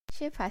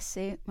j'ai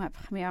passé ma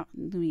première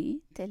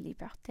nuit de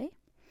liberté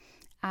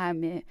à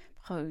me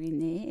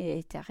promener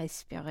et à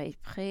respirer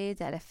près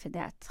de la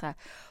fenêtre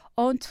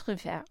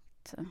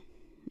entr'ouverte.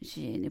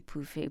 Je ne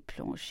pouvais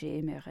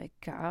plonger mes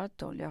regards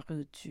dans la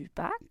rue du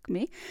bac,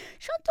 mais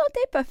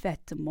j'entendais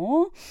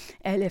parfaitement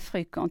et le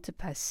fréquent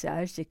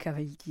passage des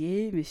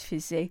cavaliers me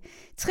faisait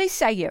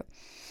tressaillir.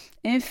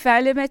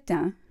 Enfin, le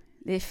matin,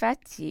 les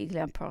fatigues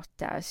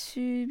l'emportaient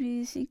sur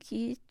mes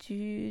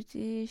inquiétudes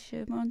et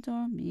je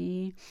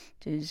m'endormis.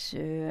 2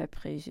 heures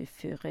après, je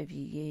fus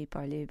réveillée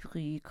par les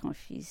bruits qu'on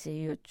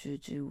faisait autour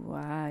du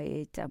roi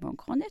et à mon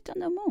grand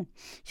étonnement,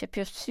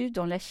 j'aperçus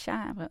dans la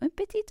chambre un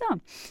petit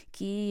homme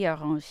qui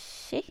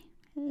arrangeait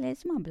les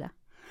meubles,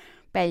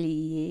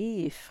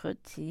 balayé et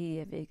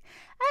frotté avec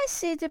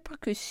assez de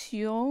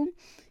précaution.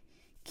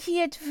 Qui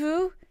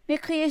êtes-vous?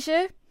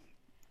 M'écriai-je.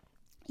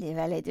 Les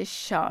valets de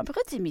chambre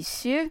de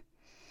monsieur.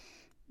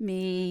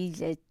 Mais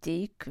il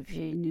était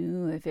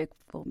convenu avec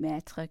vos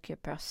maîtres que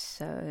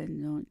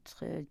personne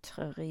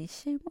n'entrerait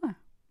chez moi.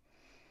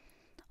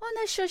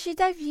 On a changé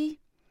d'avis.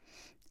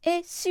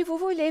 Et si vous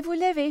voulez vous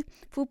lever,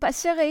 vous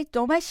passerez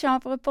dans ma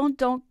chambre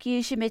pendant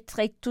que je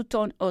mettrai tout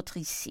en ordre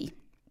ici.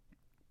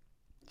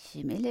 Je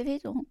me levai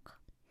donc,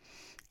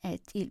 et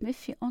il me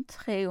fit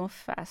entrer en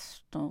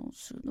face dans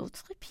une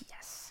autre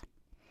pièce.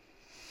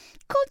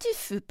 Quand il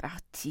fut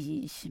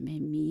parti, je me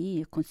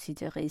mis à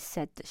considérer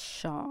cette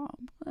chambre,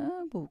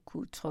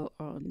 beaucoup trop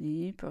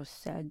ornée pour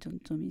celle d'un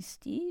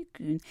domestique,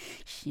 une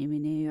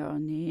cheminée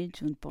ornée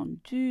d'une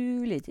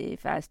pendule et des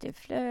vases de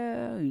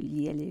fleurs, un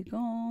lit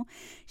élégant.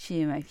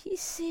 J'ai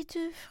m'avisé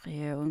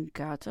d'offrir un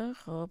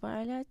garde-robe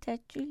à la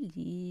tête du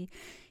lit.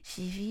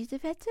 J'ai vu des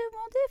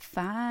vêtements de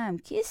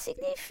femmes. Qui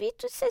signifie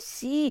tout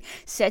ceci?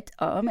 Cet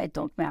homme est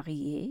donc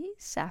marié,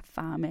 sa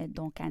femme est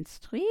donc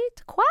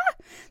instruite. Quoi?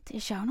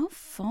 Déjà un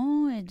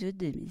enfant et 2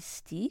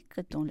 domestiques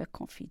dans la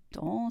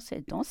confidence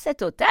et dans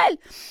cet hôtel.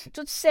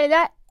 Tout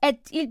cela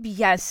est-il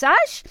bien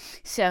sage?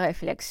 Ces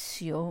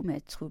réflexions me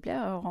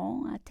troublèrent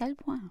à tel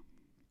point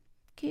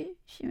que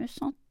je me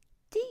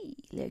sentis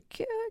le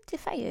cœur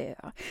défaillir.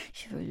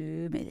 Je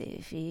voulus me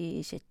lever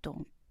et j'ai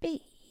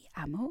tombé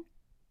à mon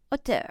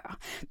hauteur,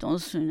 dans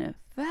une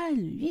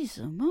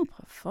vanouisement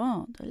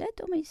profond. Le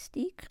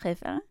domestique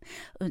revint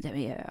une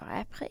demi-heure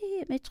après,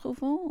 me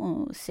trouvant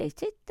en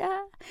cet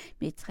état,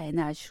 me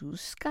traîna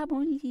jusqu'à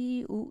mon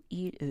lit où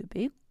il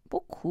eut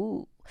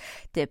beaucoup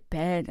de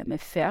peine à me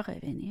faire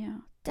revenir.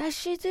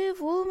 Tâchez de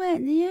vous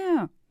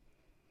maintenir,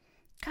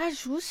 car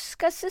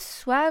jusqu'à ce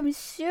soir,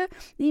 monsieur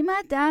ni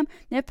madame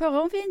ne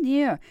pourront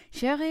venir.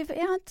 J'arrive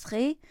à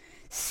entrer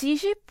si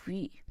je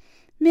puis.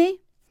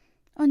 Mais,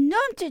 au nom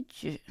de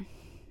Dieu,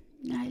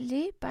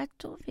 n'allez pas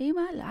tomber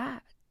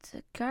malade,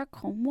 car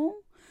comment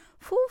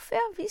vous faire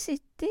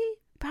visiter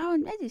par un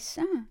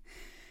médecin?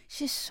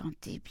 Je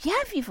sentais bien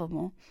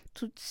vivement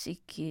tout ce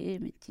que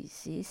me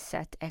disait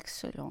cet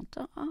excellent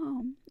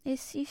homme. Et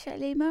si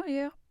j'allais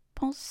mourir,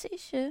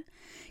 pensais-je,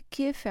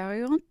 que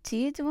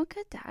ferait-on-ils de mon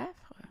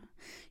cadavre?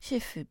 Je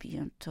fus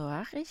bientôt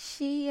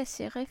arraché à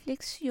ces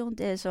réflexions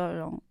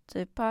désolantes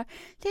par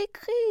les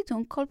cris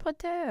d'un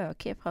colporteur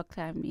qui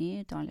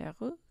proclamait dans la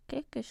rue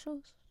quelque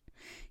chose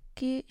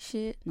que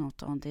je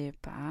n'entendais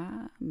pas,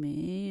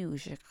 mais où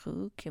je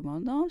crus que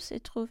mon homme se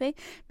trouvait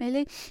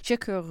mêlé. Je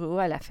courus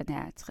à la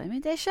fenêtre, mais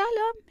déjà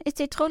l'homme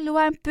était trop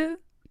loin un peu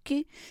que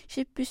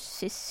je pusse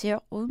saisir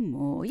un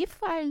mot. Il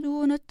fallut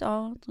en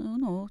attendre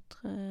un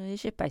autre, et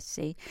j'ai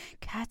passé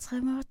 4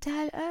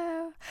 mortelles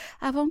heures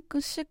avant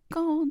qu'une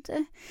seconde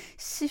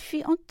se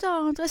fit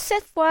entendre.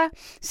 Cette fois,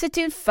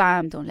 c'était une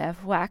femme dont la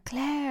voix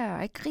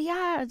claire et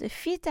criarde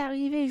fit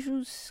arriver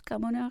jusqu'à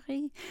mon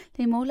oreille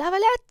les mots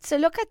Lavalette,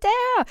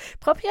 locataire,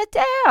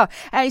 propriétaire.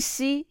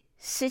 Ainsi,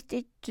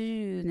 c'était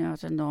une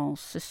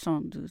ordonnance,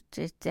 sans doute,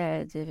 et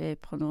elle devait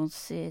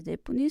prononcer des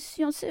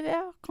punitions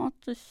sévères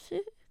contre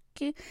ceux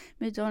qui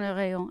me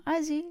donneraient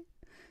asile.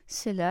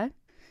 Cela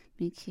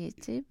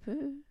m'inquiétait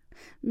peu,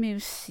 mais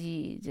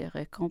aussi des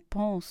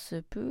récompenses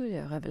peu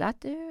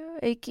révélateurs,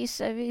 et qui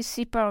savait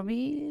si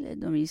parmi les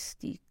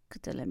domestiques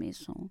de la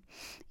maison,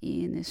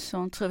 il ne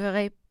s'en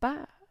trouverait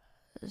pas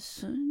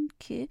une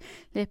que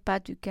les pas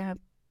du gain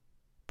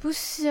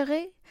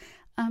pousserait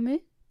à me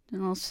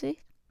dénoncer.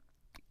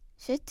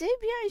 J'étais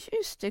bien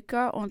juste,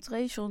 car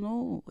André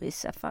Journaux et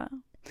sa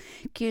femme,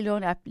 que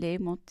l'on appelait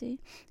Monté,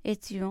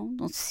 étaient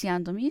d'anciens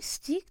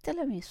domestiques de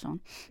la maison,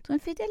 d'une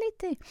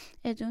fidélité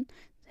et d'un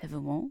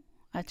dévouement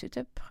à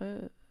toute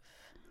preuve.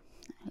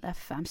 La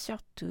femme,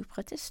 surtout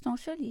protestant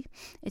jolie,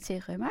 était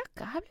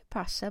remarquable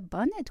par sa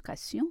bonne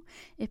éducation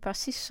et par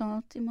ses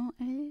sentiments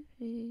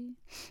élevés.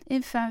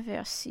 Enfin,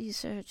 vers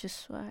 6 heures du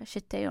soir,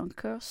 j'étais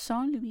encore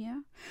sans lumière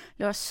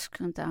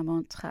lorsqu'une dame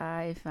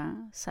entra et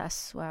vint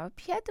s'asseoir au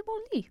pied de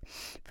mon lit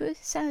pour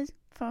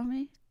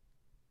s'informer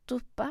tout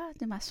pas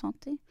de ma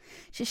santé.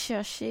 Je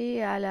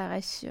cherchais à la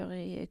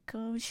rassurer et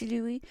quand je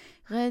lui ai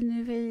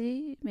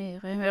renouvelé mes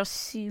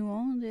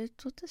remerciements de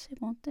toutes ses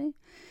bontés,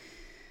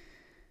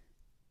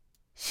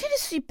 Je ne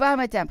suis pas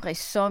Madame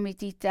Bresson, me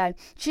dit-elle.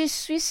 Je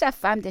suis sa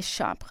femme de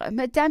chambre.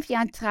 Madame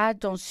viendra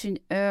dans une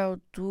heure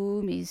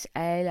d'où, mais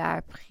elle a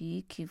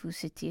appris que vous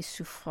étiez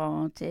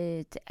souffrante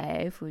et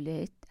elle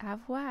voulait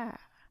avoir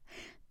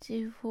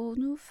de vos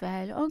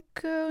nouvelles.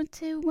 Encore un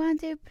témoin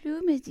de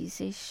plus, me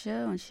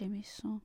disais-je en gémissant.